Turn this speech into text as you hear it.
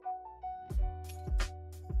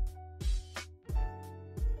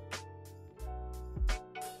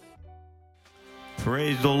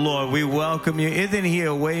Praise the Lord. We welcome you. Isn't he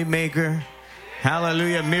a way maker?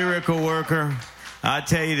 Hallelujah. Miracle worker. I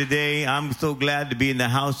tell you today, I'm so glad to be in the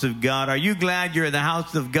house of God. Are you glad you're in the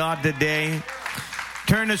house of God today?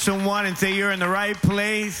 Turn to someone and say you're in the right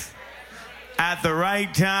place at the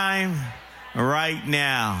right time right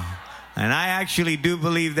now. And I actually do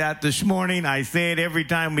believe that this morning. I say it every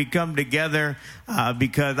time we come together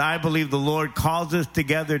because I believe the Lord calls us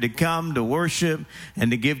together to come to worship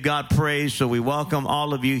and to give God praise. So we welcome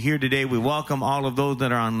all of you here today. We welcome all of those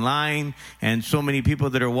that are online and so many people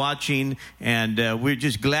that are watching. And we're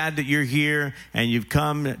just glad that you're here and you've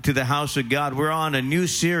come to the house of God. We're on a new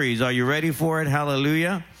series. Are you ready for it?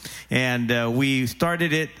 Hallelujah. And we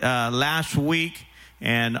started it last week.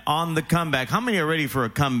 And on the comeback, how many are ready for a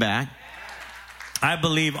comeback? I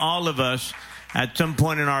believe all of us at some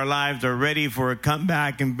point in our lives are ready for a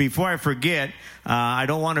comeback. And before I forget, I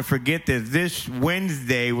don't want to forget that this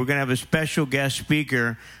Wednesday, we're going to have a special guest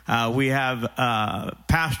speaker. We have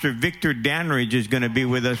Pastor Victor Danridge is going to be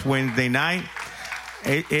with us Wednesday night.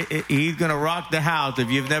 He's going to rock the house.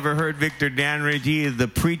 If you've never heard Victor Danridge, he is the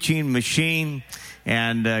preaching machine.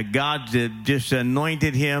 And God just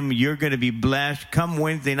anointed him. You're going to be blessed. Come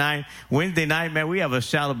Wednesday night. Wednesday night, man, we have a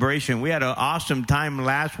celebration. We had an awesome time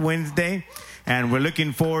last Wednesday. And we're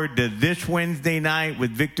looking forward to this Wednesday night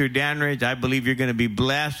with Victor Danridge. I believe you're going to be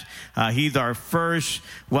blessed. He's our first,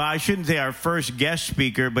 well, I shouldn't say our first guest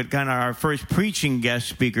speaker, but kind of our first preaching guest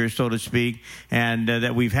speaker, so to speak, and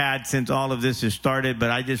that we've had since all of this has started.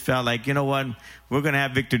 But I just felt like, you know what? We're going to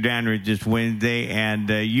have Victor Danridge this Wednesday, and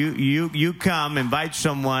you come, invite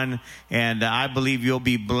someone, and I believe you'll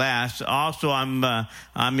be blessed. Also,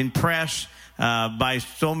 I'm impressed by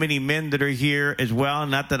so many men that are here as well.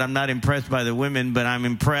 Not that I'm not impressed by the women, but I'm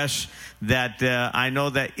impressed that I know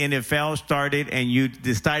that NFL started and you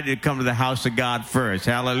decided to come to the house of God first.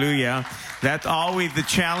 Hallelujah. That's always the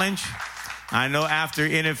challenge. I know after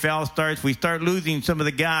NFL starts, we start losing some of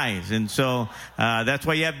the guys. And so that's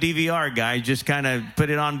why you have DVR, guys. Just kind of put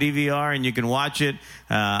it on DVR and you can watch it.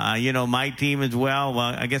 You know, my team as well.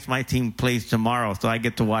 Well, I guess my team plays tomorrow, so I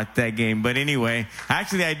get to watch that game. But anyway,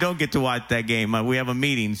 actually, I don't get to watch that game. We have a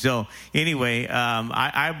meeting. So anyway,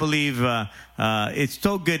 I believe it's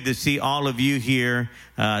so good to see all of you here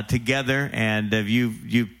together. And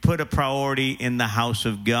you've put a priority in the house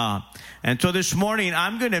of God. And so this morning,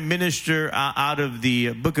 I'm going to minister out of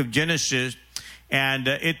the book of Genesis. And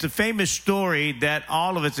it's a famous story that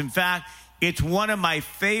all of us, in fact, it's one of my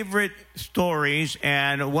favorite stories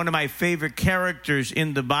and one of my favorite characters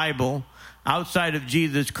in the Bible. Outside of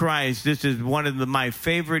Jesus Christ, this is one of my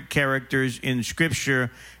favorite characters in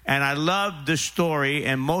Scripture. And I love the story,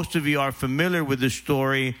 and most of you are familiar with the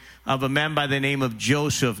story of a man by the name of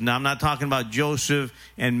Joseph. Now, I'm not talking about Joseph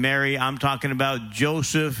and Mary. I'm talking about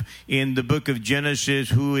Joseph in the book of Genesis,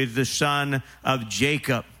 who is the son of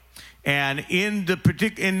Jacob. And in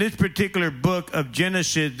this particular book of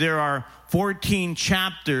Genesis, there are 14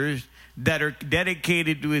 chapters that are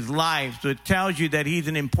dedicated to his life. So it tells you that he's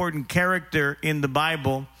an important character in the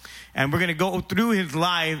Bible. And we're going to go through his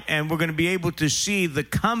life, and we're going to be able to see the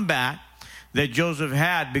comeback that Joseph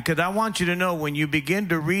had. Because I want you to know, when you begin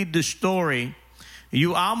to read the story,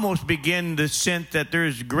 you almost begin to sense that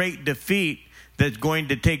there's great defeat that's going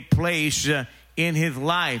to take place in his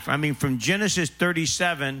life. I mean, from Genesis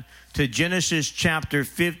 37 to Genesis chapter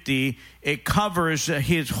 50, it covers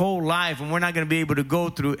his whole life, and we're not going to be able to go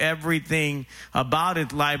through everything about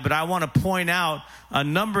his life, but I want to point out a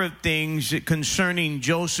number of things concerning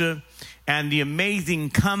Joseph and the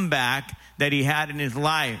amazing comeback that he had in his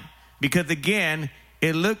life. Because again,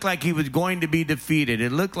 it looked like he was going to be defeated.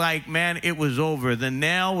 It looked like, man, it was over. The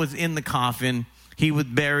nail was in the coffin. He was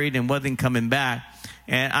buried and wasn't coming back.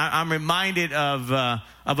 And I'm reminded of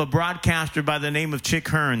a broadcaster by the name of Chick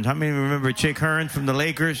Hearns. How many remember Chick Hearns from the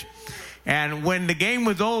Lakers? And when the game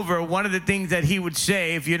was over, one of the things that he would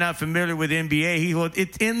say, if you're not familiar with NBA, he goes,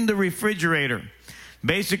 "It's in the refrigerator."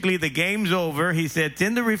 Basically, the game's over. He said, it's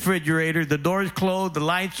in the refrigerator. The door's closed. The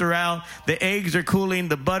lights are out. The eggs are cooling.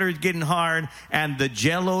 The butter's getting hard. And the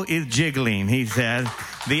Jell-O is jiggling, he says.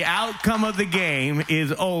 The outcome of the game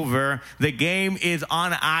is over. The game is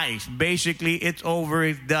on ice. Basically, it's over.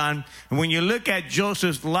 It's done. And when you look at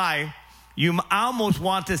Joseph's life, you almost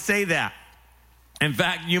want to say that. In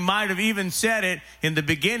fact, you might have even said it in the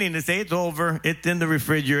beginning to say it's over, it's in the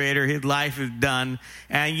refrigerator, his life is done.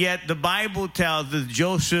 And yet the Bible tells us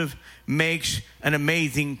Joseph makes an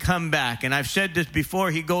amazing comeback. And I've said this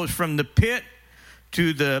before, he goes from the pit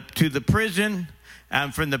to the prison,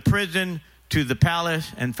 and from the prison to the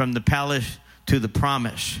palace, and from the palace to the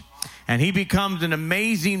promise. And he becomes an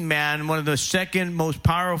amazing man, one of the second most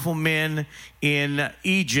powerful men in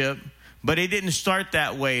Egypt. But it didn't start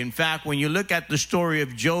that way. In fact, when you look at the story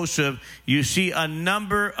of Joseph, you see a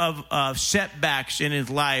number of setbacks in his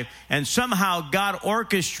life. And somehow God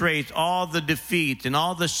orchestrates all the defeats and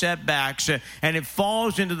all the setbacks, and it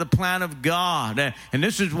falls into the plan of God. And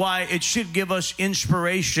this is why it should give us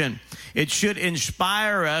inspiration. It should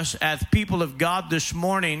inspire us as people of God this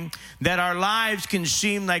morning that our lives can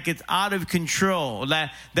seem like it's out of control,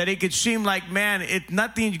 that it could seem like, man,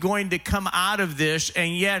 nothing's going to come out of this.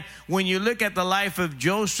 And yet, when you look at the life of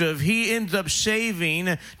Joseph, he ends up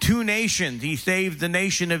saving two nations. He saved the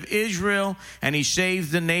nation of Israel, and he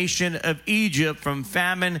saved the nation of Egypt from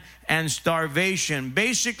famine and starvation.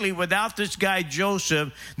 Basically, without this guy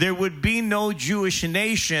Joseph, there would be no Jewish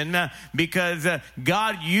nation because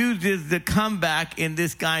God uses the comeback in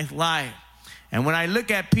this guy's life. And when I look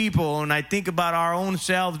at people and I think about our own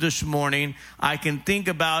selves this morning, I can think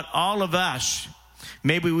about all of us.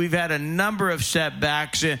 Maybe we've had a number of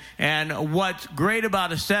setbacks, and what's great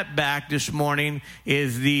about a setback this morning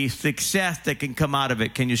is the success that can come out of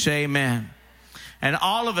it. Can you say amen? And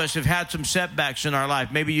all of us have had some setbacks in our life.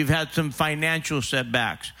 Maybe you've had some financial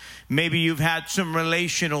setbacks. Maybe you've had some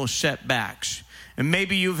relational setbacks. And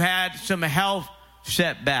maybe you've had some health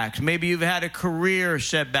setbacks. Maybe you've had a career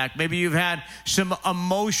setback. Maybe you've had some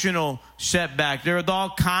emotional setbacks. There are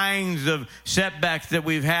all kinds of setbacks that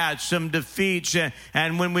we've had, some defeats.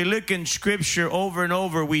 And when we look in Scripture over and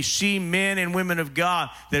over, we see men and women of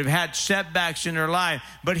God that have had setbacks in their life.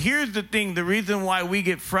 But here's the thing, the reason why we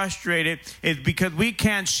get frustrated is because we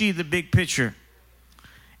can't see the big picture.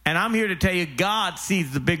 And I'm here to tell you, God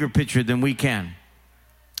sees the bigger picture than we can.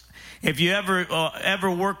 If you ever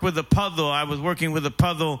work with a puzzle, I was working with a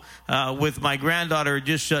puzzle with my granddaughter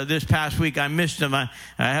just this past week. I missed them. I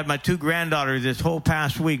had my two granddaughters this whole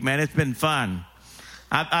past week, man. It's been fun.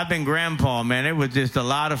 I've been grandpa, man. It was just a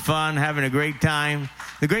lot of fun, having a great time.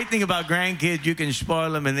 The great thing about grandkids, you can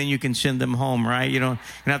spoil them and then you can send them home, right? You don't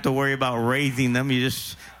have to worry about raising them. You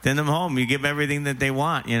just send them home. You give them everything that they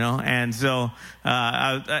want, And so,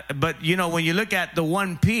 but, when you look at the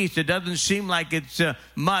one piece, it doesn't seem like it's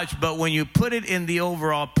much, but when you put it in the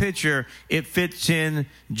overall picture, it fits in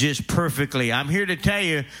just perfectly. I'm here to tell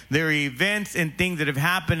you there are events and things that have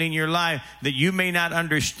happened in your life that you may not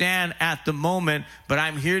understand at the moment, but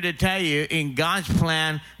I'm here to tell you in God's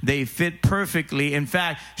plan, they fit perfectly. In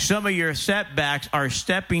fact, some of your setbacks are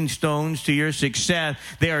stepping stones to your success.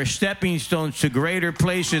 They are stepping stones to greater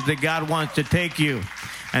places that God wants to take you.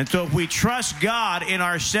 And so if we trust God in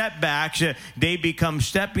our setbacks, they become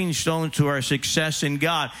stepping stones to our success in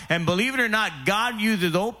God. And believe it or not, God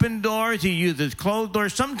uses open doors. He uses closed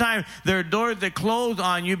doors. Sometimes there are doors that close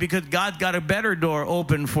on you because God's got a better door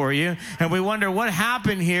open for you. And we wonder what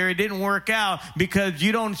happened here. It didn't work out because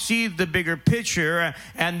you don't see the bigger picture.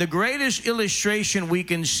 And the greatest illustration we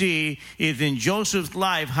can see is in Joseph's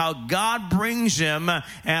life, how God brings him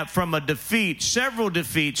from a defeat, several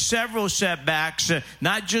setbacks,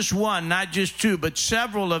 not just one, not just two, but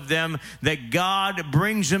several of them, that God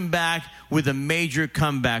brings him back with a major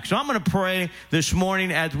comeback. So I'm going to pray this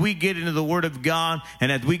morning as we get into the Word of God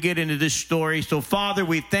and as we get into this story. So Father,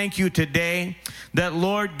 we thank you today that,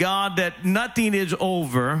 Lord God, that nothing is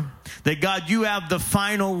over, that God, you have the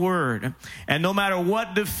final word. And no matter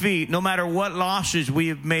what defeat, no matter what losses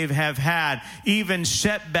we may have had, even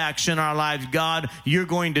setbacks in our lives, God, you're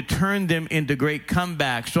going to turn them into great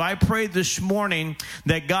comebacks. So I pray this morning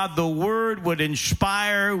that, God, the word would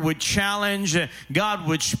inspire, would challenge, God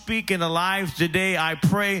would speak in the lives today. I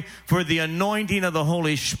pray for the anointing of the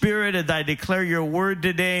Holy Spirit as I declare your word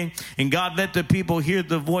today. And God, let the people hear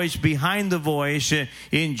the voice behind the voice.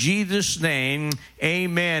 In Jesus' name,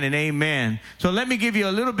 amen and amen. So let me give you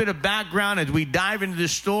a little bit of background as we dive into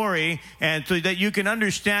this story, and so that you can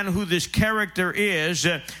understand who this character is.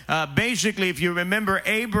 Basically, if you remember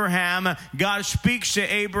Abraham, God speaks to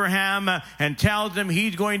Abraham and tells him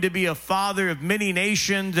he's going to be a father of many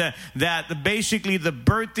nations, that basically the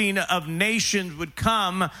birthing of nations would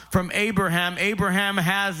come from Abraham. Abraham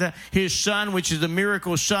has his son, which is a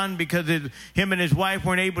miracle son because him and his wife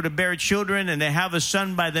weren't able to bear children, and they have a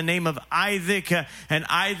son by the name of Isaac, and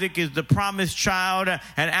Isaac is the promised child.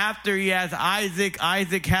 And after he has Isaac,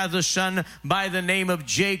 Isaac has a son by the name of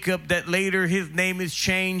Jacob, that later his name is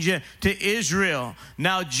changed to Israel.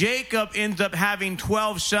 Now Jacob ends up having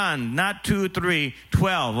 12 sons, not 2 or 3,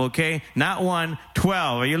 12, okay? Not 1,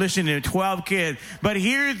 12. Are you listening to 12 kids? But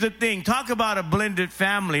here's the thing. Talk about a blended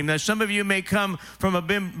family. Now, some of you may come from a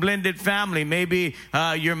blended family. Maybe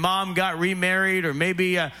your mom got remarried, or maybe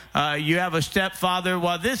you have a stepfather.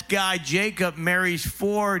 Well, this guy, Jacob, marries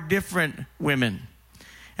 4 4 different women.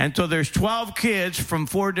 And so there's 12 kids from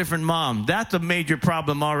 4 different moms. That's a major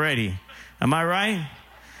problem already. Am I right?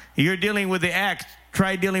 You're dealing with the ex.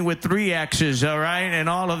 Try dealing with 3 exes, all right, and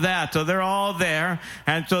all of that. So they're all there.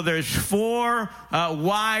 And so there's 4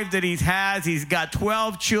 wives that he has. He's got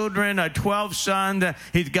 12 children, 12 sons.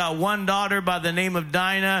 He's got 1 daughter by the name of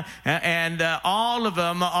Dinah. And all of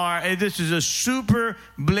them are, this is a super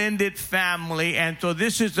blended family. And so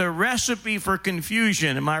this is a recipe for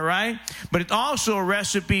confusion, am I right? But it's also a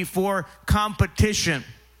recipe for competition.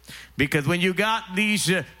 Because when you got this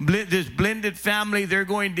blended family, they're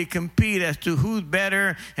going to compete as to who's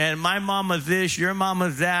better. And my mama's this, your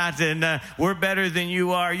mama's that, and we're better than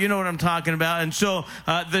you are. You know what I'm talking about. And so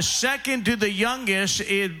the second to the youngest,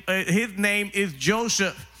 his name is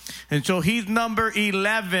Joseph. And so he's number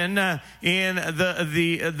 11 in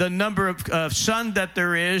the number of sons that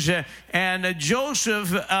there is. And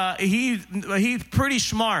Joseph, he's pretty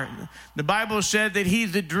smart. The Bible said that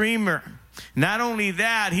he's a dreamer. Not only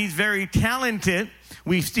that, he's very talented.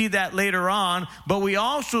 We see that later on. But we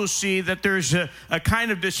also see that there's a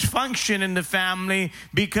kind of dysfunction in the family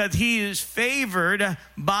because he is favored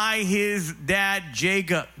by his dad,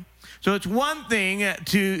 Jacob. So it's one thing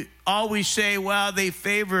to always say, well, they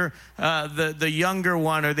favor the younger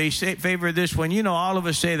one, or they favor this one. You know, all of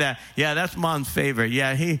us say that. Yeah, that's mom's favorite.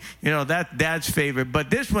 Yeah, that's dad's favorite. But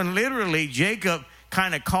this one, literally, Jacob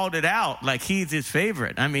kind of called it out like he's his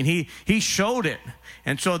favorite. I mean, he showed it.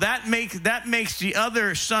 And so that makes the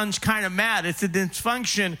other sons kind of mad. It's a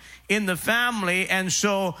dysfunction in the family. And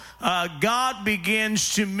so God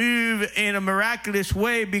begins to move in a miraculous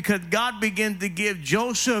way because God begins to give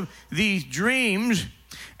Joseph these dreams.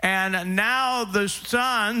 And now the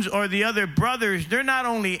sons or the other brothers, they're not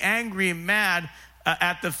only angry and mad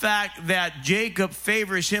at the fact that Jacob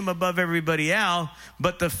favors him above everybody else,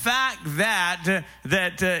 but the fact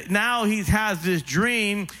that now he has this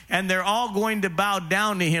dream and they're all going to bow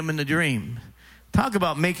down to him in the dream. Talk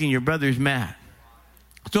about making your brothers mad.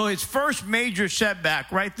 So his first major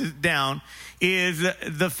setback, write this down, is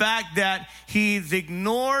the fact that he's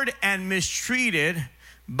ignored and mistreated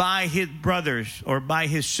by his brothers or by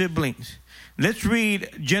his siblings. Let's read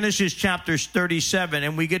Genesis chapter 37,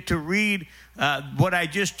 and we get to read what I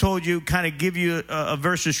just told you, kind of give you a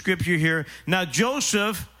verse of scripture here. Now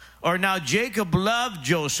Jacob loved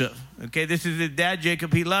Joseph. Okay, this is his dad,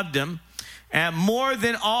 Jacob. He loved him. And more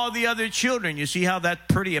than all the other children. You see how that's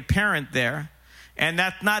pretty apparent there. And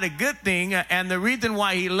that's not a good thing. And the reason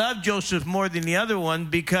why he loved Joseph more than the other one,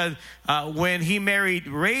 because when he married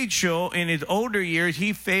Rachel in his older years,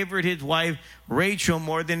 he favored his wife Rachel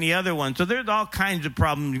more than the other one. So there's all kinds of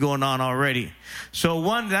problems going on already. So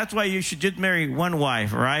that's why you should just marry one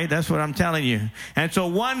wife, right? That's what I'm telling you. And so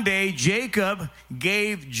one day, Jacob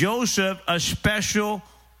gave Joseph a special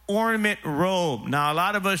ornament robe. Now, a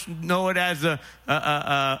lot of us know it as a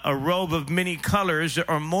robe of many colors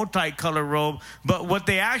or multicolor robe, but what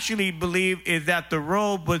they actually believe is that the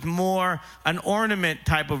robe was more an ornament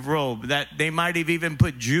type of robe, that they might have even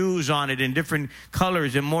put jewels on it in different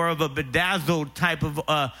colors and more of a bedazzled type of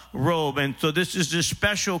robe. And so this is a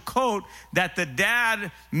special coat that the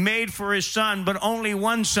dad made for his son, but only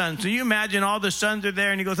one son. So you imagine all the sons are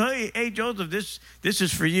there and he goes, hey Joseph, this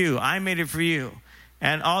is for you. I made it for you.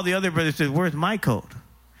 And all the other brothers said, where's my coat?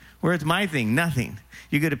 Where's my thing? Nothing.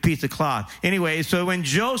 You get a piece of cloth. Anyway, so when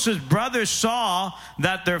Joseph's brothers saw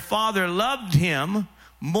that their father loved him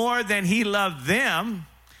more than he loved them,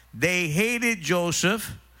 they hated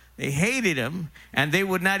Joseph. They hated him. And they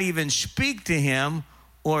would not even speak to him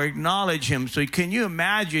or acknowledge him. So can you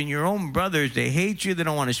imagine your own brothers? They hate you. They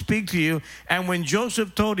don't want to speak to you. And when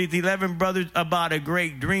Joseph told his 11 brothers about a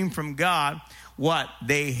great dream from God, what?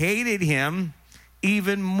 They hated him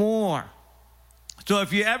even more. So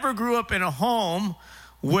if you ever grew up in a home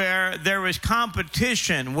where there was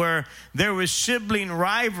competition, where there was sibling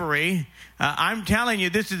rivalry, I'm telling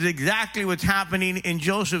you, this is exactly what's happening in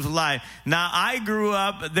Joseph's life. Now, I grew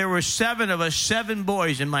up, there were 7 of us, 7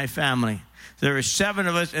 boys in my family. There were 7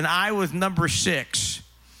 of us, and I was number 6.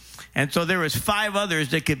 And so there was 5 others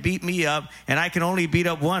that could beat me up, and I could only beat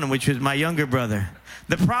up one, which was my younger brother.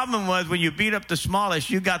 The problem was when you beat up the smallest,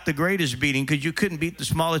 you got the greatest beating because you couldn't beat the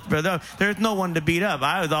smallest brother up. There's no one to beat up.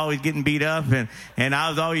 I was always getting beat up, and I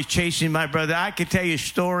was always chasing my brother. I could tell you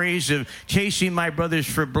stories of chasing my brothers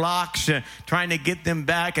for blocks, trying to get them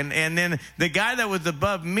back. And then the guy that was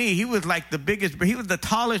above me, he was like the biggest. He was the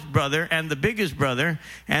tallest brother and the biggest brother.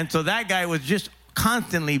 And so that guy was just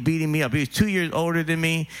constantly beating me up. He was 2 years older than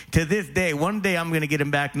me. To this day, one day I'm going to get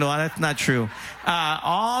him back. No, that's not true.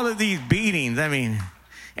 All of these beatings, I mean.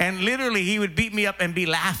 And literally, he would beat me up and be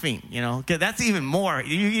laughing, because that's even more.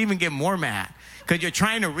 You even get more mad. Because you're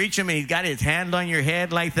trying to reach him and he's got his hand on your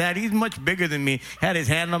head like that. He's much bigger than me. Had his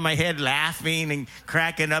hand on my head laughing and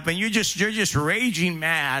cracking up. And you're just raging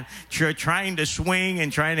mad. You're trying to swing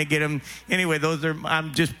and trying to get him. Anyway,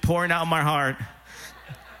 I'm just pouring out my heart.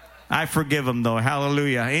 I forgive him though.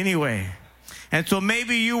 Hallelujah. Anyway. And so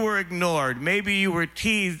maybe you were ignored. Maybe you were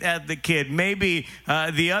teased as the kid. Maybe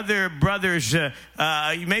the other brothers,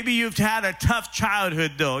 maybe you've had a tough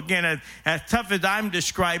childhood, though. Again, as tough as I'm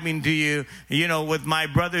describing to you, with my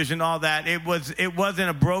brothers and all that, it wasn't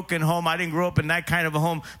a broken home. I didn't grow up in that kind of a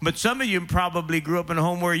home. But some of you probably grew up in a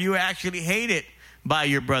home where you actually hated by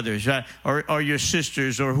your brothers or your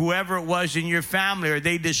sisters or whoever it was in your family, or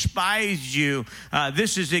they despised you.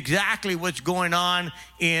 This is exactly what's going on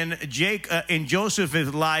in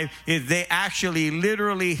Joseph's life. Is they actually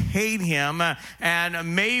literally hate him.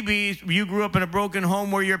 And maybe you grew up in a broken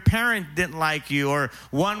home where your parents didn't like you, or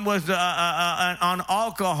one was on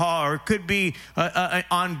alcohol, or could be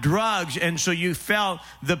on drugs, and so you felt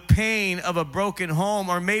the pain of a broken home.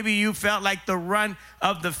 Or maybe you felt like the runt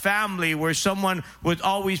of the family, where someone was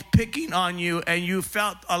always picking on you and you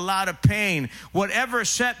felt a lot of pain. Whatever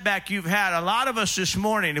setback you've had, a lot of us this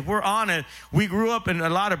morning, if we're honest, we grew up in a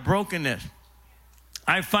lot of brokenness.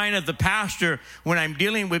 I find as a pastor, when I'm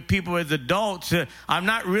dealing with people as adults, I'm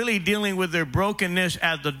not really dealing with their brokenness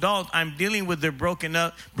as adults. I'm dealing with their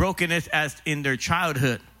brokenness as in their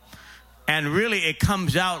childhood. And really, it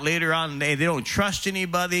comes out later on. They don't trust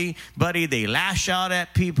anybody. They lash out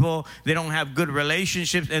at people. They don't have good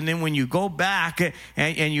relationships. And then when you go back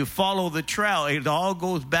and you follow the trail, it all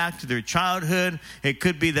goes back to their childhood. It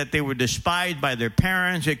could be that they were despised by their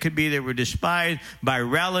parents. It could be they were despised by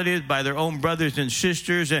relatives, by their own brothers and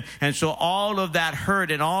sisters. And so all of that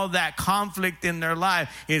hurt and all that conflict in their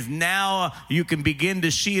life is now, you can begin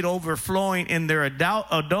to see it overflowing in their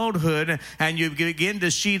adulthood. And you begin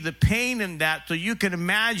to see the pain in that. So you can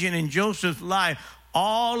imagine in Joseph's life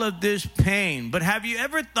all of this pain. But have you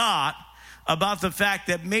ever thought about the fact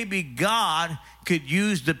that maybe God could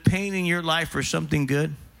use the pain in your life for something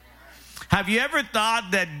good? Have you ever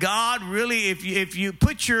thought that God really, if you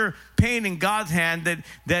put your pain in God's hand,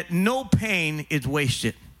 that no pain is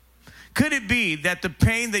wasted? Could it be that the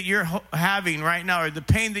pain that you're having right now, or the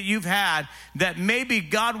pain that you've had, that maybe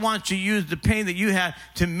God wants to use the pain that you had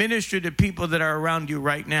to minister to people that are around you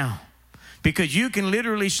right now? Because you can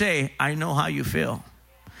literally say, I know how you feel.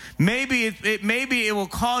 Maybe it will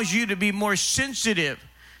cause you to be more sensitive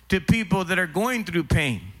to people that are going through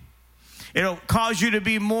pain. It'll cause you to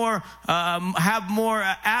be more, have more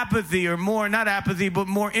apathy, or more, not apathy, but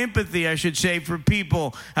more empathy, I should say, for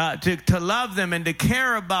people, to love them and to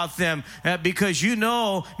care about them, because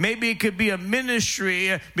maybe it could be a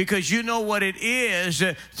ministry, because you know what it is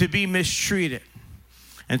to be mistreated.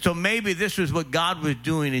 And so maybe this was what God was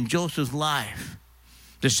doing in Joseph's life.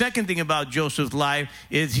 The second thing about Joseph's life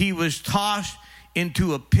is he was tossed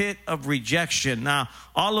into a pit of rejection. Now,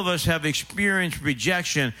 all of us have experienced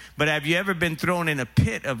rejection, but have you ever been thrown in a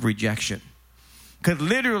pit of rejection? Because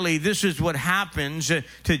literally, this is what happens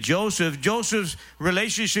to Joseph. Joseph's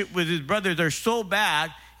relationship with his brothers are so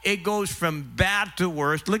bad, it goes from bad to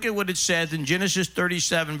worse. Look at what it says in Genesis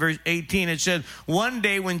 37, verse 18. It says, one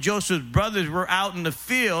day when Joseph's brothers were out in the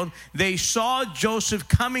field, they saw Joseph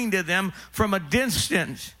coming to them from a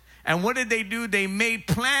distance. And what did they do? They made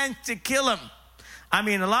plans to kill him. I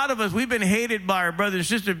mean, a lot of us, we've been hated by our brothers and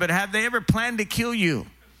sisters, but have they ever planned to kill you?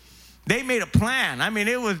 They made a plan. I mean,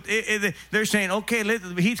 they're saying, okay,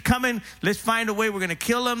 he's coming. Let's find a way. We're going to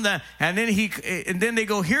kill him. And then they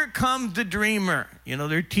go, here comes the dreamer.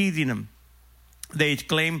 They're teasing him. They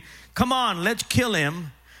exclaim, come on, let's kill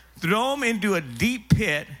him, throw him into a deep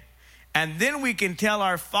pit, and then we can tell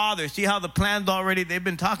our father. See how the plan's already, they've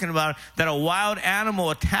been talking about, that a wild animal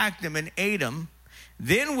attacked him and ate him.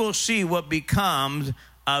 Then we'll see what becomes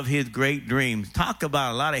of his great dreams. Talk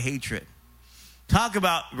about a lot of hatred. Talk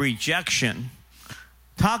about rejection.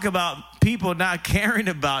 Talk about people not caring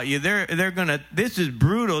about you. This is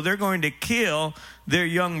brutal. They're going to kill their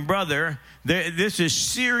young brother. This is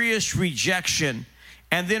serious rejection.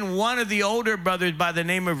 And then one of the older brothers by the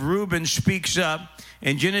name of Reuben speaks up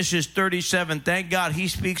in Genesis 37. Thank God he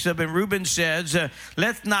speaks up. And Reuben says,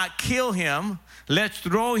 let's not kill him. Let's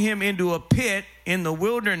throw him into a pit in the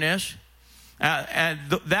wilderness. And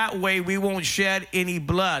that way we won't shed any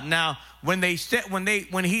blood. Now, when he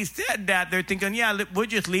said that, they're thinking, yeah, we'll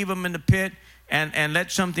just leave him in the pit and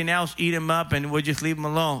let something else eat him up, and we'll just leave him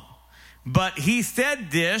alone. But he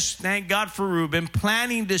said this, thank God for Reuben,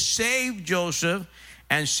 planning to save Joseph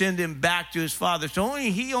and send him back to his father. So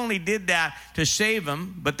he only did that to save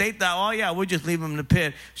him, but they thought, oh yeah, we'll just leave him in the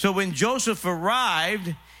pit. So when Joseph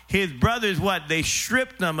arrived, his brothers, they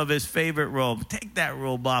stripped him of his favorite robe. Take that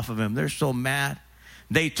robe off of him. They're so mad.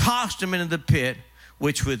 They tossed him into the pit,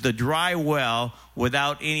 which was the dry well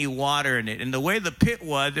without any water in it. And the way the pit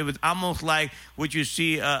was, it was almost like what you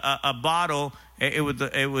see a bottle. It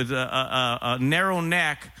was a narrow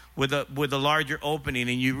neck with a larger opening,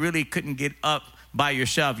 and you really couldn't get up by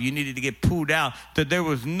yourself. You needed to get pulled out. So there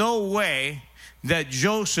was no way that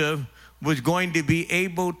Joseph was going to be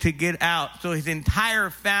able to get out. So his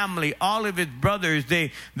entire family, all of his brothers,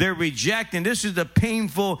 they're rejecting. This is a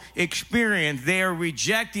painful experience. They are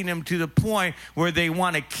rejecting him to the point where they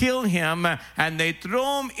want to kill him, and they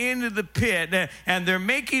throw him into the pit, and they're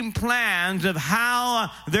making plans of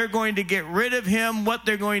how they're going to get rid of him, what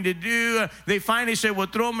they're going to do. They finally say, we'll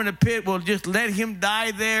throw him in the pit. We'll just let him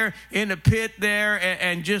die there in the pit there,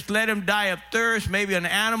 and just let him die of thirst. Maybe an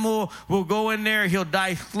animal will go in there. He'll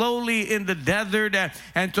die slowly in the desert.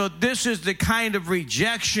 And so this is the kind of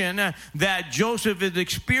rejection that Joseph is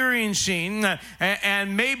experiencing.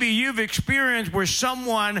 And maybe you've experienced where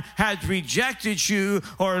someone has rejected you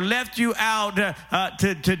or left you out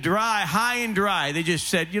to dry, high and dry. They just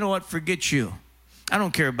said, you know what, forget you. I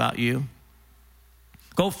don't care about you.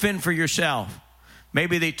 Go fend for yourself.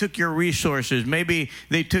 Maybe they took your resources. Maybe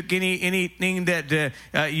they took anything that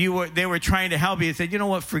they were trying to help you. They said, you know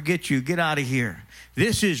what, forget you. Get out of here.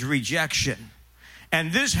 This is rejection.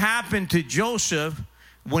 And this happened to Joseph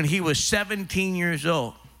when he was 17 years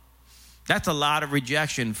old. That's a lot of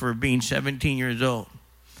rejection for being 17 years old.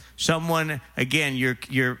 Someone, again,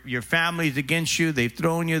 your family's against you. They've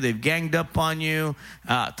thrown you. They've ganged up on you.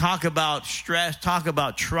 Talk about stress. Talk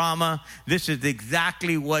about trauma. This is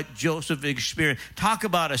exactly what Joseph experienced. Talk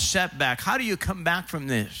about a setback. How do you come back from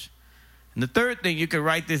this? And the third thing, you can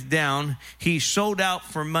write this down. He sold out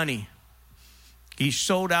for money. He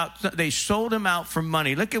sold out. They sold him out for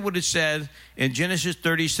money. Look at what it says in Genesis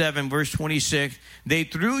 37, verse 26. They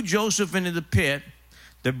threw Joseph into the pit.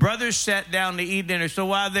 The brothers sat down to eat dinner. So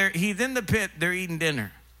while he's in the pit, they're eating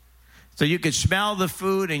dinner. So you could smell the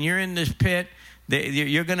food, and you're in this pit.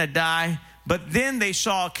 You're going to die. But then they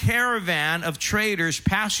saw a caravan of traders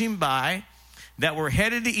passing by that were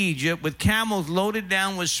headed to Egypt with camels loaded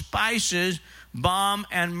down with spices, balm,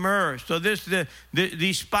 and myrrh. So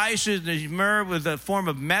these spices, this myrrh was a form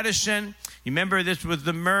of medicine. You remember this was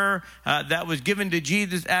the myrrh that was given to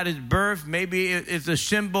Jesus at his birth. Maybe it's a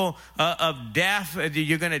symbol of death.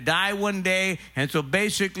 You're going to die one day. And so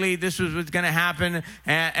basically this was what's going to happen.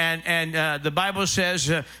 And the Bible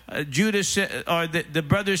says, Judas said, or the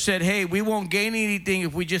brothers said, hey, we won't gain anything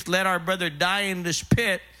if we just let our brother die in this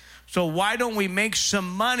pit. So why don't we make some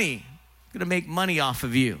money? We're going to make money off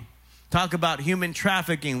of you. Talk about human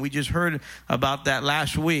trafficking. We just heard about that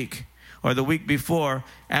last week or the week before.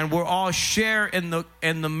 And we're all share in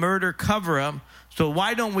the murder cover-up. So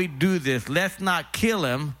why don't we do this? Let's not kill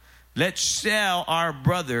him. Let's sell our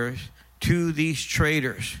brothers to these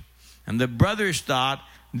traders. And the brothers thought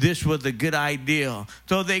this was a good idea.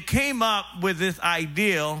 So they came up with this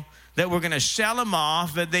ideal that we're going to sell them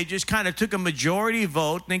off. That they just kind of took a majority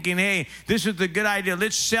vote thinking, hey, this is a good idea.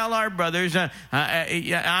 Let's sell our brothers.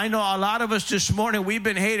 I know a lot of us this morning, we've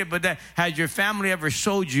been hated, but has your family ever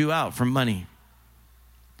sold you out for money?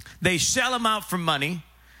 They sell them out for money.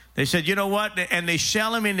 They said, you know what? And they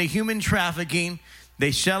sell them into human trafficking.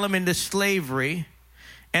 They sell them into slavery.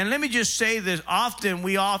 And let me just say this.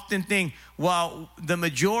 We often think, well, the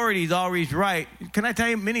majority is always right. Can I tell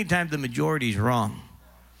you, many times the majority is wrong.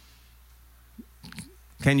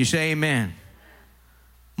 Can you say amen?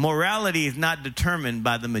 Morality is not determined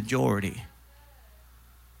by the majority.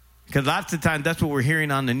 Because lots of times that's what we're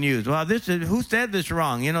hearing on the news. Well, who said this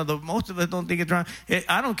wrong? You know, most of us don't think it's wrong.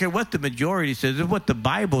 I don't care what the majority says. It's what the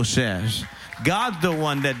Bible says. God's the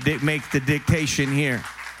one that makes the dictation here.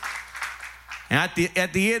 And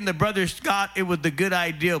at the end, the brothers thought it was the good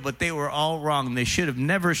idea, but they were all wrong. They should have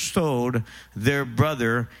never sold their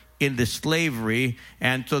brother into slavery.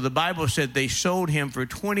 And so the Bible said they sold him for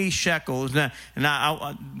 20 shekels.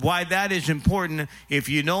 Now, why that is important, if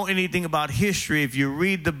you know anything about history, if you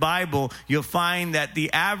read the Bible, you'll find that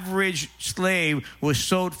the average slave was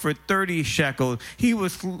sold for 30 shekels. He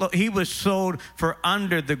was sold for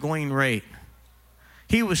under the going rate.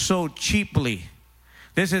 He was sold cheaply.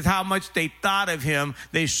 This is how much they thought of him.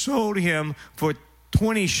 They sold him for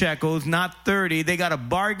 20 shekels, not 30. They got a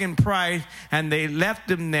bargain price, and they left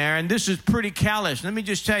him there. And this is pretty callous. Let me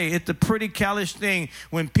just tell you, it's a pretty callous thing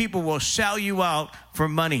when people will sell you out for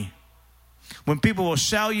money. When people will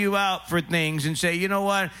sell you out for things and say, you know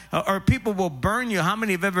what, or people will burn you. How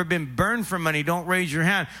many have ever been burned for money? Don't raise your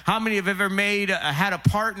hand. How many have ever had a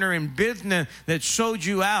partner in business that sold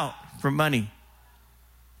you out for money?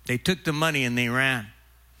 They took the money and they ran.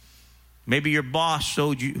 Maybe your boss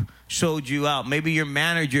sold you out. Maybe your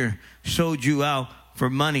manager sold you out for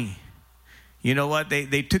money. You know what?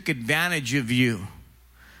 They took advantage of you.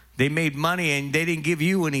 They made money and they didn't give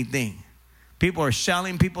you anything. People are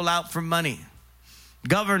selling people out for money.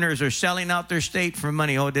 Governors are selling out their state for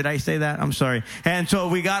money. Oh, did I say that? I'm sorry. And so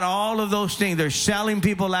we got all of those things. They're selling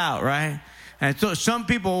people out, right? And so some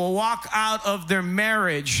people will walk out of their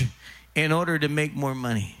marriage in order to make more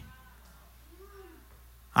money.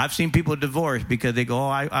 I've seen people divorce because they go,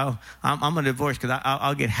 oh, I'm going to divorce because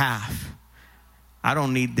I'll get half. I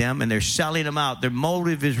don't need them. And they're selling them out. Their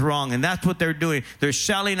motive is wrong. And that's what they're doing. They're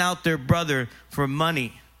selling out their brother for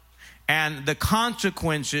money. And the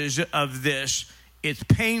consequences of this, it's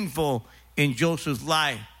painful in Joseph's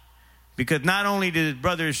life. Because not only did his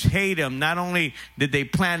brothers hate him, not only did they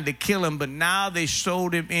plan to kill him, but now they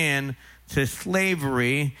sold him in to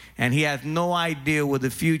slavery, and he has no idea what the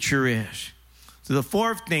future is. So the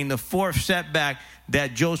fourth setback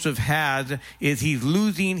that Joseph has is he's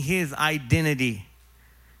losing his identity.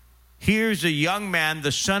 Here's a young man,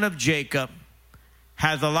 the son of Jacob,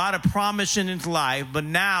 has a lot of promise in his life, but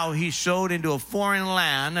now he's sold into a foreign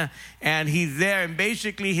land, and he's there, and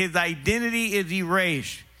basically his identity is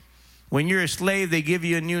erased. When you're a slave, they give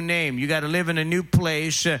you a new name. You got to live in a new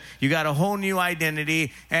place. You got a whole new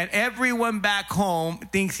identity. And everyone back home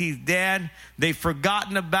thinks he's dead. They've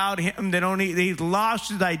forgotten about him. He's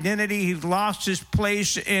lost his identity. He's lost his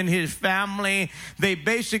place in his family. They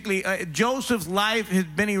basically, Joseph's life has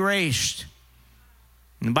been erased.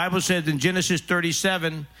 And the Bible says in Genesis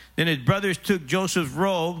 37, then his brothers took Joseph's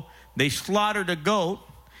robe. They slaughtered a goat.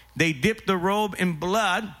 They dipped the robe in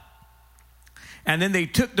blood. And then they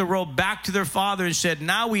took the robe back to their father and said,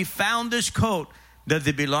 now we found this coat. Does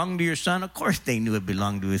it belong to your son? Of course they knew it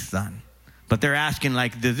belonged to his son. But they're asking,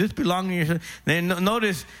 like, does this belong to your son? They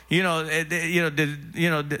notice, they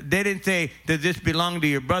didn't say, does this belong to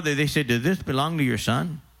your brother? They said, does this belong to your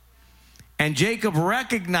son? And Jacob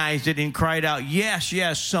recognized it and cried out, yes,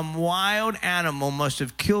 yes, some wild animal must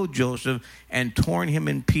have killed Joseph and torn him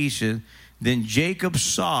in pieces. Then Jacob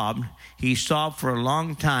sobbed. He sobbed for a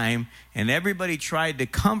long time, and everybody tried to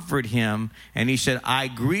comfort him. And he said, I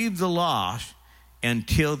grieve the loss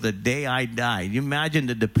until the day I die. You imagine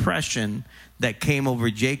the depression that came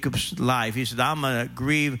over Jacob's life. He said, I'm going to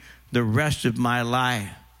grieve the rest of my life.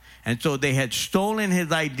 And so they had stolen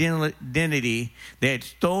his identity. They had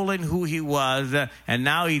stolen who he was. And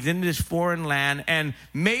now he's in this foreign land. And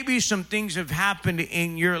maybe some things have happened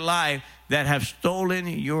in your life that have stolen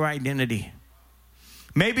your identity.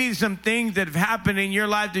 Maybe some things that have happened in your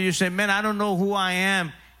life that you say, man, I don't know who I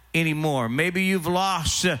am anymore. Maybe you've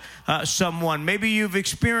lost someone. Maybe you've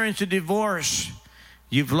experienced a divorce.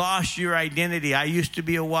 You've lost your identity. I used to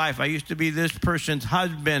be a wife. I used to be this person's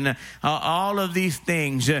husband. All of these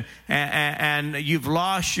things. And you've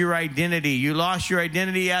lost your identity. You lost your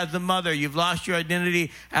identity as a mother. You've lost your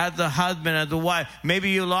identity as a husband, as a wife. Maybe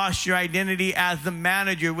you lost your identity as the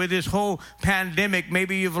manager with this whole pandemic.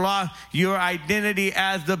 Maybe you've lost your identity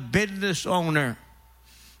as the business owner.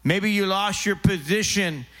 Maybe you lost your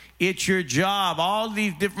position. It's your job. All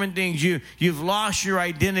these different things. You've lost your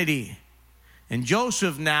identity. And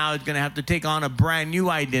Joseph now is going to have to take on a brand new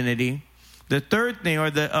identity. The third thing, or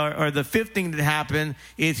the fifth thing that happened,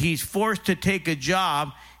 is he's forced to take a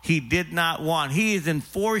job he did not want. He is in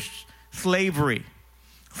forced slavery.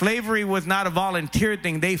 Slavery was not a volunteer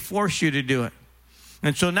thing. They forced you to do it.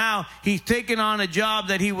 And so now he's taken on a job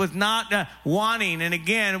that he was not wanting. And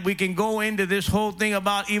again, we can go into this whole thing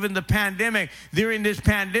about even the pandemic. During this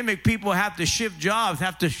pandemic, people have to shift jobs,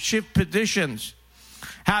 have to shift positions,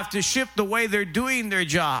 have to shift the way they're doing their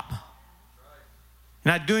job.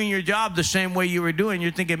 Not doing your job the same way you were doing.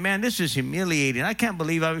 You're thinking, man, this is humiliating. I can't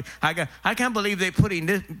believe I can't believe they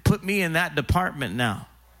put me in that department now.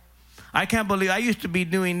 I can't believe I used to be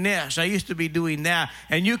doing this. I used to be doing that.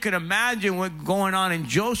 And you can imagine what's going on in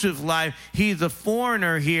Joseph's life. He's a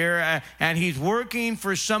foreigner here, and he's working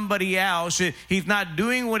for somebody else. He's not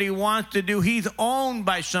doing what he wants to do. He's owned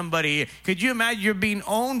by somebody. Could you imagine you're being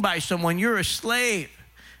owned by someone? You're a slave.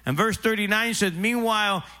 And verse 39 says,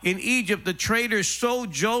 meanwhile, in Egypt, the traders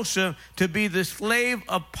sold Joseph to be the slave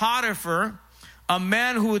of Potiphar, a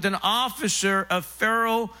man who was an officer of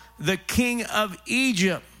Pharaoh, the king of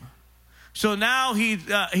Egypt. So now he's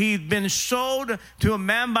been sold to a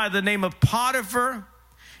man by the name of Potiphar.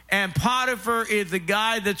 and Potiphar is the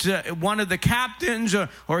guy that's one of the captains,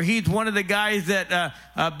 or he's one of the guys that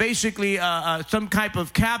basically some type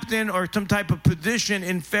of captain or some type of position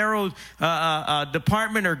in Pharaoh's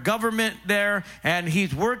department or government there, and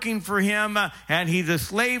he's working for him, and he's a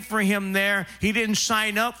slave for him there. He didn't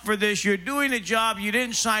sign up for this. You're doing a job you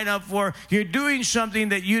didn't sign up for. You're doing something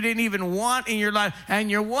that you didn't even want in your life,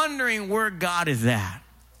 and you're wondering where God is at.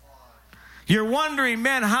 You're wondering,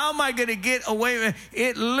 man, how am I going to get away with it?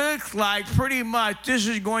 It looks like pretty much this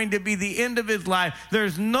is going to be the end of his life.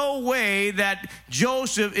 There's no way that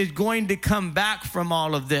Joseph is going to come back from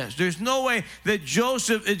all of this. There's no way that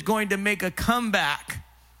Joseph is going to make a comeback.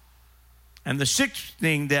 And the sixth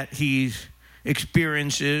thing that he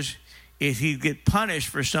experiences is he gets punished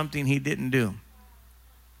for something he didn't do.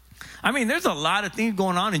 I mean, there's a lot of things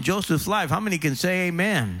going on in Joseph's life. How many can say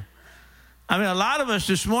amen? I mean, a lot of us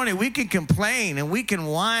this morning, we can complain and we can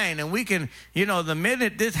whine and we can, the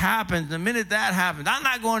minute this happens, the minute that happens, I'm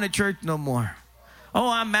not going to church no more. Oh,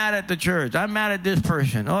 I'm mad at the church. I'm mad at this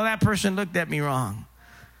person. Oh, that person looked at me wrong.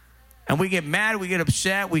 And we get mad, we get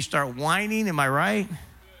upset, we start whining, am I right?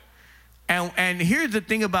 And here's the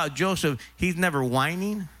thing about Joseph, he's never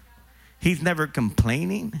whining. He's never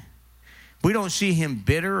complaining. We don't see him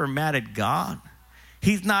bitter or mad at God.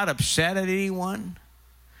 He's not upset at anyone.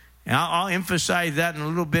 And I'll emphasize that in a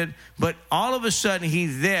little bit. But all of a sudden,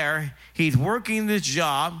 he's there. He's working this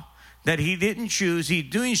job that he didn't choose. He's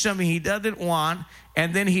doing something he doesn't want.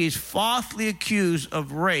 And then he's falsely accused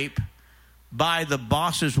of rape by the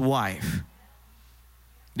boss's wife.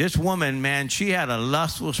 This woman, man, she had a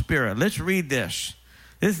lustful spirit. Let's read this.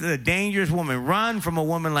 This is a dangerous woman. Run from a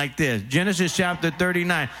woman like this. Genesis chapter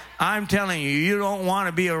 39. I'm telling you, you don't want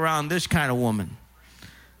to be around this kind of woman.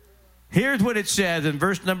 Here's what it says in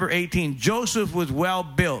verse number 18. Joseph was well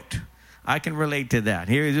built. I can relate to that.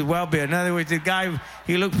 Here he's well built. In other words, the guy,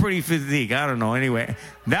 he looked pretty physique. I don't know. Anyway,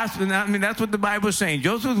 that's what the Bible is saying.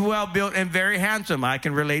 Joseph was well built and very handsome. I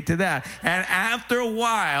can relate to that. And after a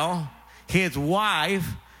while, his wife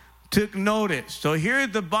took notice. So here's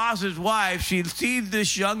the boss's wife. She sees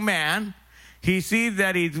this young man. He sees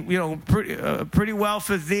that he's, pretty well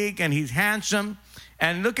physique and he's handsome.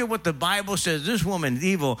 And look at what the Bible says. This woman's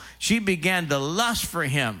evil. She began to lust for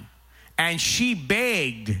him. And she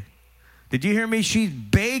begged. Did you hear me? She's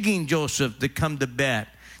begging Joseph to come to bed.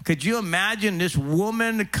 Could you imagine this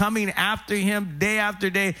woman coming after him day after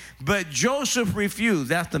day? But Joseph refused.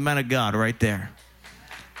 That's the man of God right there.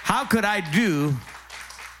 How could I do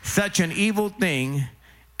such an evil thing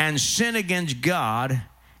and sin against God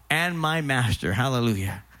and my master?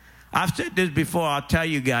 Hallelujah. I've said this before. I'll tell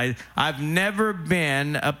you guys, I've never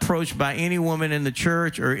been approached by any woman in the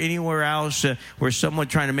church or anywhere else where someone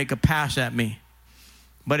trying to make a pass at me.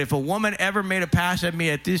 But if a woman ever made a pass at me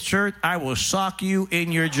at this church, I will sock you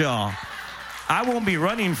in your jaw. I won't be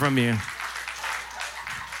running from you.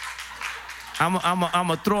 I'm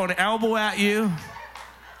going to throw an elbow at you.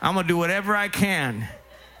 I'm going to do whatever I can.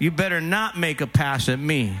 You better not make a pass at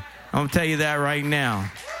me. I'm going to tell you that right now.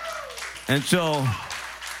 And so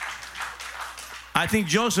I think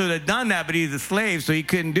Joseph had done that, but he's a slave, so he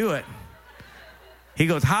couldn't do it. He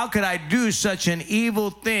goes, how could I do such an evil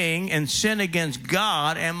thing and sin against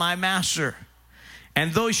God and my master?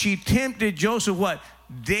 And though she tempted Joseph, what?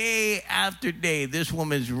 Day after day, this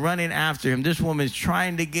woman's running after him. This woman's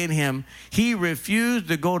trying to get him. He refused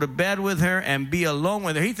to go to bed with her and be alone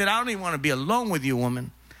with her. He said, I don't even want to be alone with you,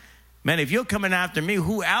 woman. Man, if you're coming after me,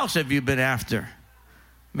 who else have you been after?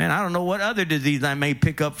 Man, I don't know what other disease I may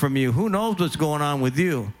pick up from you. Who knows what's going on with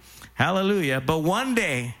you? Hallelujah. But one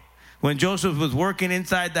day, when Joseph was working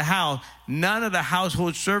inside the house, none of the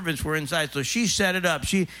household servants were inside. So she set it up.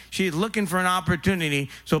 She's looking for an opportunity.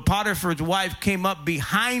 So Potiphar's wife came up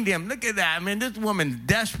behind him. Look at that. I mean, this woman's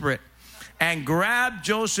desperate. And grabbed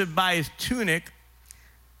Joseph by his tunic,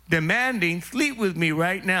 demanding, sleep with me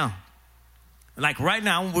right now. Like right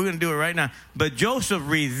now, we're going to do it right now. But Joseph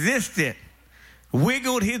resisted,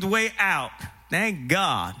 wiggled his way out. Thank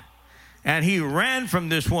God. And he ran from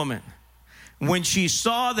this woman. When she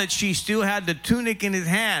saw that she still had the tunic in his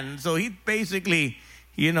hand, so he basically,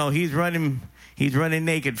 he's running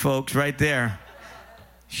naked, folks, right there.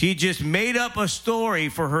 She just made up a story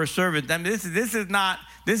for her servant. I mean, this is not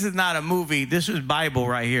a movie. This is Bible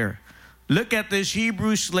right here. Look at this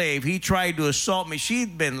Hebrew slave. He tried to assault me. She's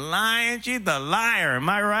been lying. She's a liar. Am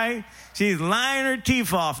I right? She's lying her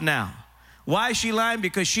teeth off now. Why is she lying?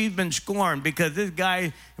 Because she's been scorned. Because this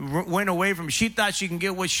guy went away from her. She thought she can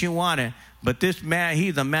get what she wanted. But this man,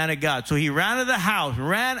 he's a man of God. So he ran to the house,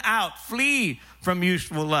 ran out, flee from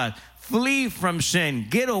useful lust. flee from sin.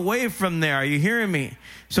 Get away from there. Are you hearing me?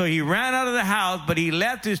 So he ran out of the house, but he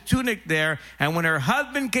left his tunic there. And when her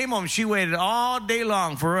husband came home, she waited all day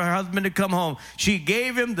long for her husband to come home. She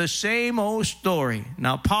gave him the same old story.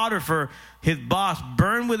 Now, Potiphar, his boss,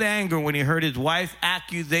 burned with anger when he heard his wife's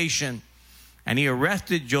accusation. And he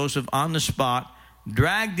arrested Joseph on the spot,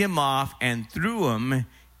 dragged him off, and threw him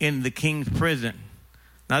in the king's prison.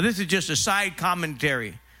 Now, this is just a side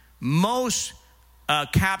commentary. Most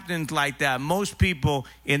captains like that, most people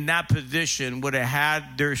in that position would have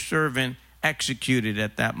had their servant executed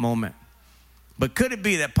at that moment. But could it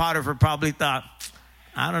be that Potiphar probably thought,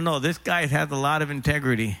 I don't know, this guy has a lot of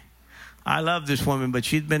integrity. I love this woman, but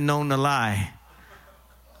she's been known to lie.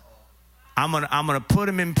 I'm gonna put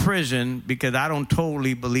him in prison because I don't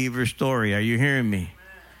totally believe her story. Are you hearing me?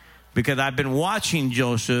 Because I've been watching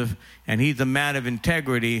Joseph, and he's a man of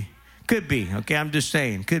integrity. Could be, okay? I'm just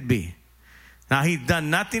saying, could be. Now, he's done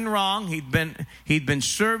nothing wrong. He'd been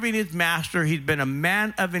serving his master. He's been a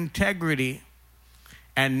man of integrity.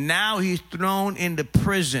 And now he's thrown into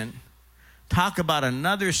prison. Talk about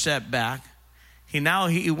another setback.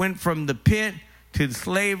 He went from the pit to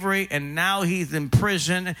slavery, and now he's in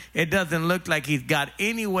prison. It doesn't look like he's got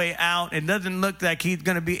any way out. It doesn't look like he's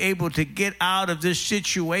going to be able to get out of this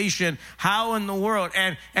situation. How in the world?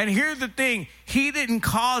 And here's the thing. He didn't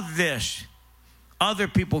cause this. Other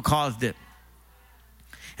people caused it.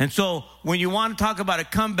 And so when you want to talk about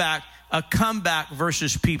a comeback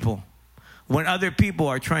versus people. When other people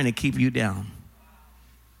are trying to keep you down.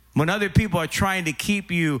 When other people are trying to keep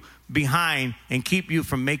you behind and keep you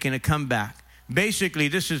from making a comeback. Basically,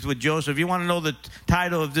 this is with Joseph. You want to know the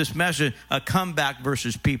title of this message? A comeback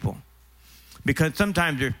versus people. Because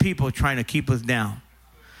sometimes there's people trying to keep us down.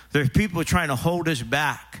 There's people trying to hold us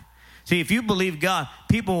back. See, if you believe God,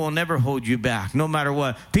 people will never hold you back, no matter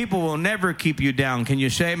what. People will never keep you down. Can you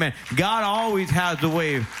say amen? God always has a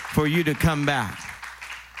way for you to come back.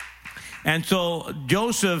 And so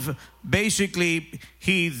Joseph, basically,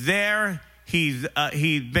 he's there. He's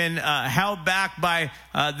been held back by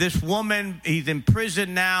this woman. He's in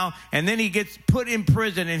prison now. And then he gets put in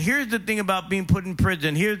prison. And here's the thing about being put in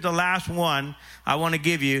prison. Here's the last one I want to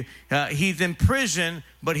give you. He's in prison,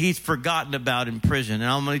 but he's forgotten about in prison.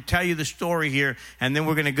 And I'm going to tell you the story here. And then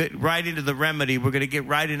we're going to get right into the remedy. We're going to get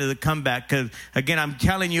right into the comeback. Because, again, I'm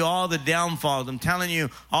telling you all the downfalls. I'm telling you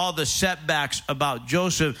all the setbacks about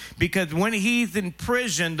Joseph. Because when he's in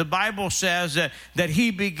prison, the Bible says that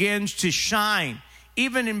he begins to shine.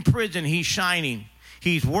 Even in prison, he's shining.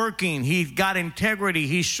 He's working. He's got integrity.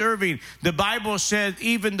 He's serving. The Bible says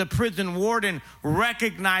even the prison warden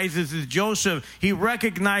recognizes Joseph. He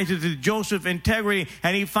recognizes Joseph's integrity,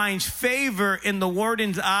 and he finds favor in the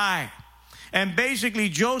warden's eye. And basically,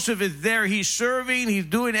 Joseph is there. He's serving. He's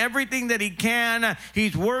doing everything that he can.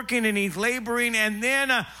 He's working and he's laboring. And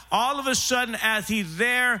then all of a sudden, as he's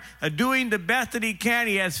there doing the best that he can,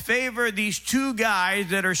 he has favor. These two guys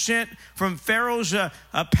that are sent from Pharaoh's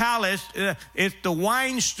palace, it's the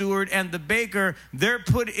wine steward and the baker. They're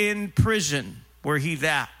put in prison where he's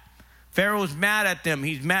at. Pharaoh's mad at them.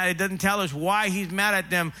 He's mad. It doesn't tell us why he's mad at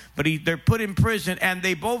them, but they're put in prison. And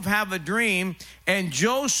they both have a dream. And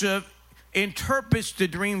Joseph interprets the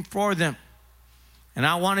dream for them. And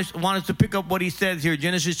I want us to pick up what he says here.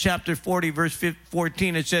 Genesis chapter 40, verse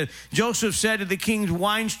 14. It says, Joseph said to the king's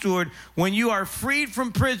wine steward, when you are freed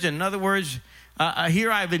from prison, in other words, here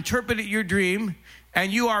I've interpreted your dream,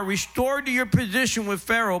 and you are restored to your position with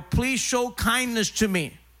Pharaoh, please show kindness to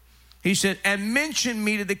me. He said, and mention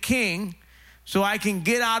me to the king so I can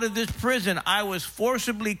get out of this prison. I was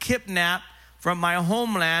forcibly kidnapped from my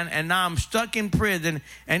homeland, and now I'm stuck in prison.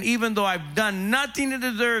 And even though I've done nothing to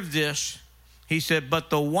deserve this, he said,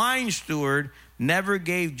 but the wine steward never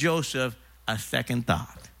gave Joseph a second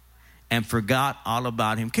thought and forgot all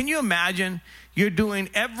about him. Can you imagine? You're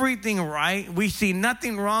doing everything right. We see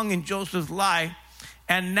nothing wrong in Joseph's life.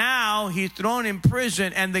 And now he's thrown in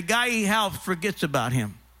prison, and the guy he helped forgets about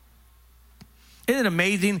him. Isn't it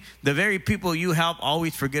amazing? The very people you help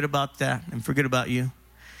always forget about that and forget about you.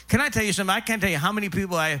 Can I tell you something? I can't tell you how many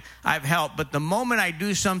people I've helped, but the moment I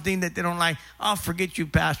do something that they don't like, I'll forget you,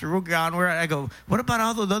 Pastor. We'll go on where I go, what about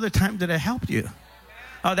all those other times that I helped you?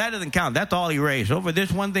 Oh, that doesn't count. That's all erased. Over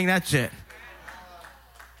this one thing, that's it.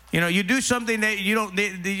 You know, you do something that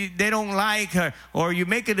they don't like, or you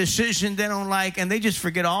make a decision they don't like, and they just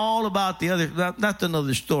forget all about the other. That's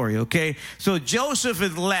another story, okay? So Joseph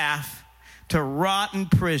is left to rot in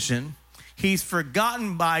prison. He's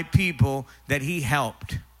forgotten by people that he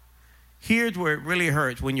helped. Here's where it really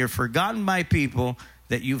hurts, when you're forgotten by people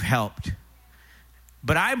that you've helped.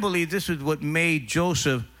 But I believe this is what made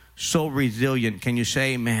Joseph so resilient. Can you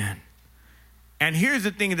say amen? And here's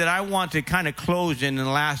the thing that I want to kind of close in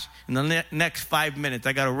the next 5 minutes.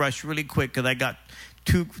 I got to rush really quick because I got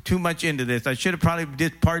too much into this. I should have probably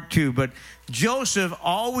did part 2. But Joseph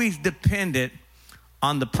always depended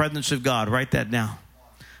on the presence of God. Write that down.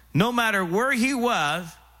 No matter where he was,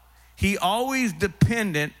 he always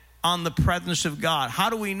depended on the presence of God. How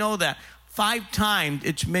do we know that? 5 times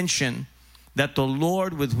it's mentioned that the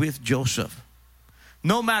Lord was with Joseph.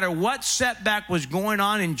 No matter what setback was going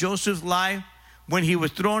on in Joseph's life, when he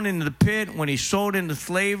was thrown into the pit, when he sold into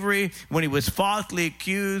slavery, when he was falsely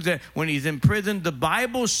accused, when he's in prison, the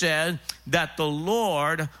Bible says that the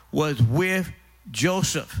Lord was with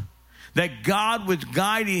Joseph. That God was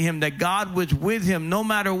guiding him, that God was with him no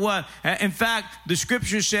matter what. In fact, the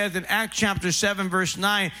scripture says in Acts chapter 7, verse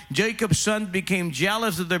 9, Jacob's sons became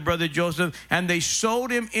jealous of their brother Joseph, and they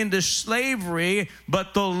sold him into slavery,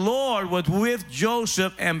 but the Lord was with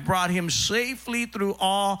Joseph and brought him safely through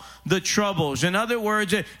all the troubles. In other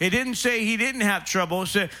words, it didn't say he didn't have trouble.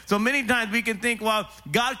 So many times we can think, well,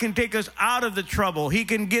 God can take us out of the trouble. He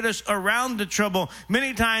can get us around the trouble.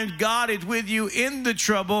 Many times God is with you in the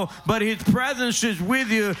trouble, but his presence is with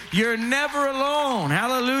you. You're never alone.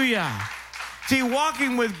 Hallelujah. See,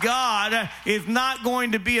 walking with God is not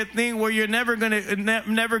going to be a thing where you're never going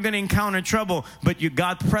to encounter trouble, but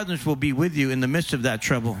God's presence will be with you in the midst of that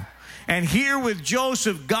trouble. And here with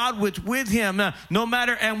Joseph, God was with him no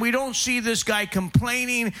matter, and we don't see this guy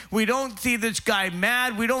complaining. We don't see this guy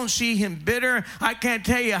mad. We don't see him bitter. I can't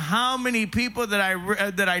tell you how many people that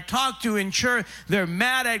I talk to in church, they're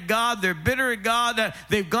mad at God. They're bitter at God.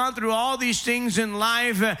 They've gone through all these things in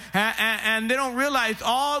life, and they don't realize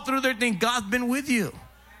all through their thing, God's been with you.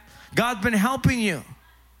 God's been helping you.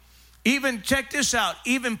 Even, check this out,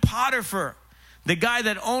 even Potiphar, the guy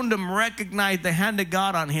that owned him, recognized the hand of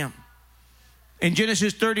God on him. In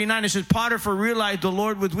Genesis 39, it says, Potiphar realized the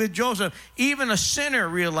Lord was with Joseph. Even a sinner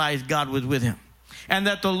realized God was with him, and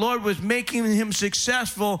that the Lord was making him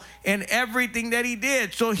successful in everything that he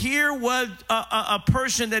did. So here was a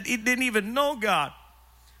person that didn't even know God,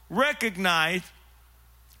 recognized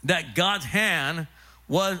that God's hand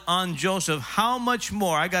was on Joseph. How much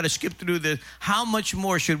more, I got to skip through this, how much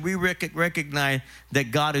more should we recognize that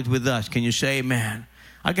God is with us? Can you say amen?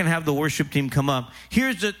 I can have the worship team come up.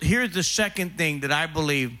 Here's the second thing that I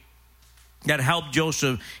believe that helped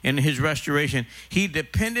Joseph in his restoration. He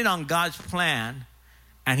depended on God's plan,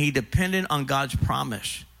 and he depended on God's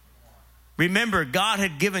promise. Remember, God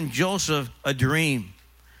had given Joseph a dream.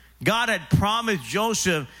 God had promised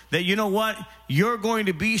Joseph that, you know what, you're going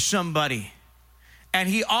to be somebody. And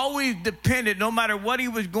he always depended, no matter what he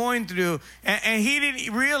was going through. And he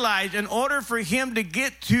didn't realize in order for him to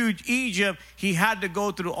get to Egypt, he had to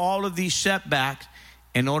go through all of these setbacks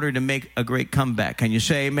in order to make a great comeback. Can you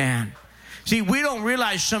say amen? See, we don't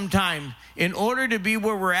realize sometimes in order to be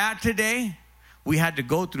where we're at today, we had to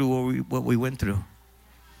go through what we went through.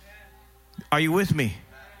 Are you with me?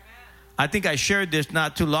 I think I shared this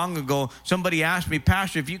not too long ago. Somebody asked me,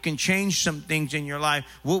 Pastor, if you can change some things in your life,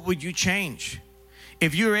 what would you change?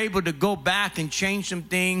 If you're able to go back and change some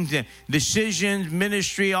things, decisions,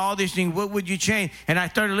 ministry, all these things, what would you change? And I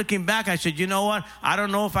started looking back. I said, you know what? I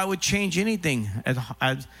don't know if I would change anything,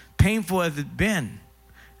 as painful as it's been,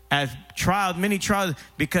 as trials, many trials,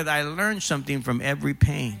 because I learned something from every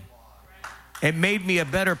pain. It made me a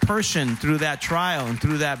better person through that trial and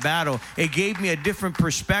through that battle. It gave me a different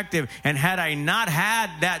perspective. And had I not had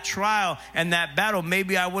that trial and that battle,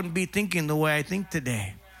 maybe I wouldn't be thinking the way I think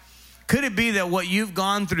today. Could it be that what you've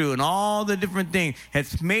gone through and all the different things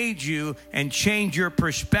has made you and changed your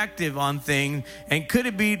perspective on things? And could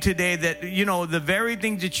it be today that, you know, the very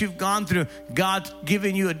things that you've gone through, God's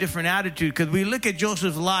given you a different attitude? Because we look at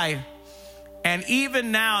Joseph's life, and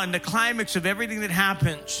even now in the climax of everything that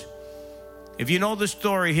happens, if you know the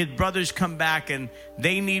story, his brothers come back and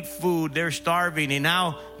they need food. They're starving. And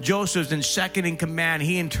now Joseph's in second in command.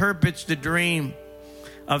 He interprets the dream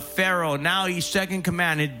of Pharaoh. Now he's second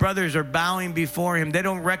command. His brothers are bowing before him. They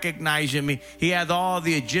don't recognize him. He has all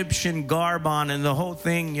the Egyptian garb on and the whole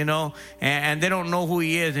thing, you know, and they don't know who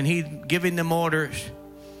he is, and he's giving them orders.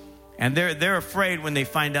 And they're afraid when they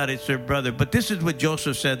find out it's their brother. But this is what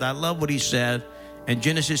Joseph said. I love what he said in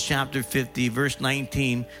Genesis chapter 50, verse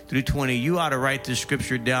 19 through 20. You ought to write this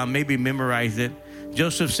scripture down, maybe memorize it.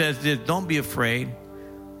 Joseph says this, don't be afraid.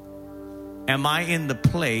 Am I in the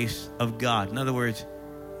place of God? In other words,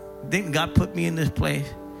 didn't God put me in this place?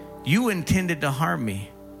 You intended to harm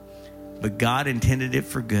me, but God intended it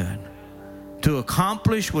for good, to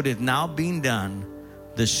accomplish what is now being done,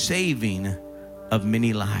 the saving of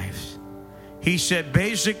many lives. He said,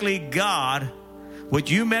 basically, God,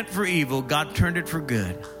 what you meant for evil, God turned it for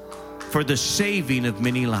good. for the saving of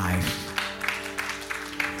many lives.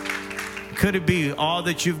 Could it be all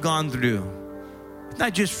that you've gone through?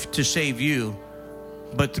 Not just to save you,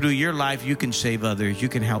 but through your life, you can save others. You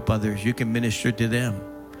can help others. You can minister to them.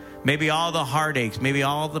 Maybe all the heartaches, maybe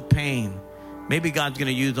all the pain. Maybe God's going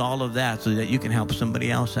to use all of that so that you can help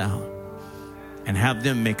somebody else out and have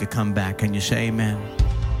them make a comeback. Can you say amen?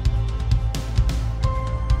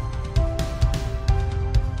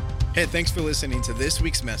 Hey, thanks for listening to this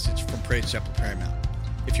week's message from Praise Chapel Paramount.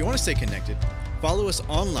 If you want to stay connected, follow us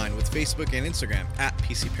online with Facebook and Instagram at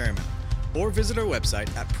PC Paramount, or visit our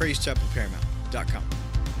website at praisechapelparamount.com.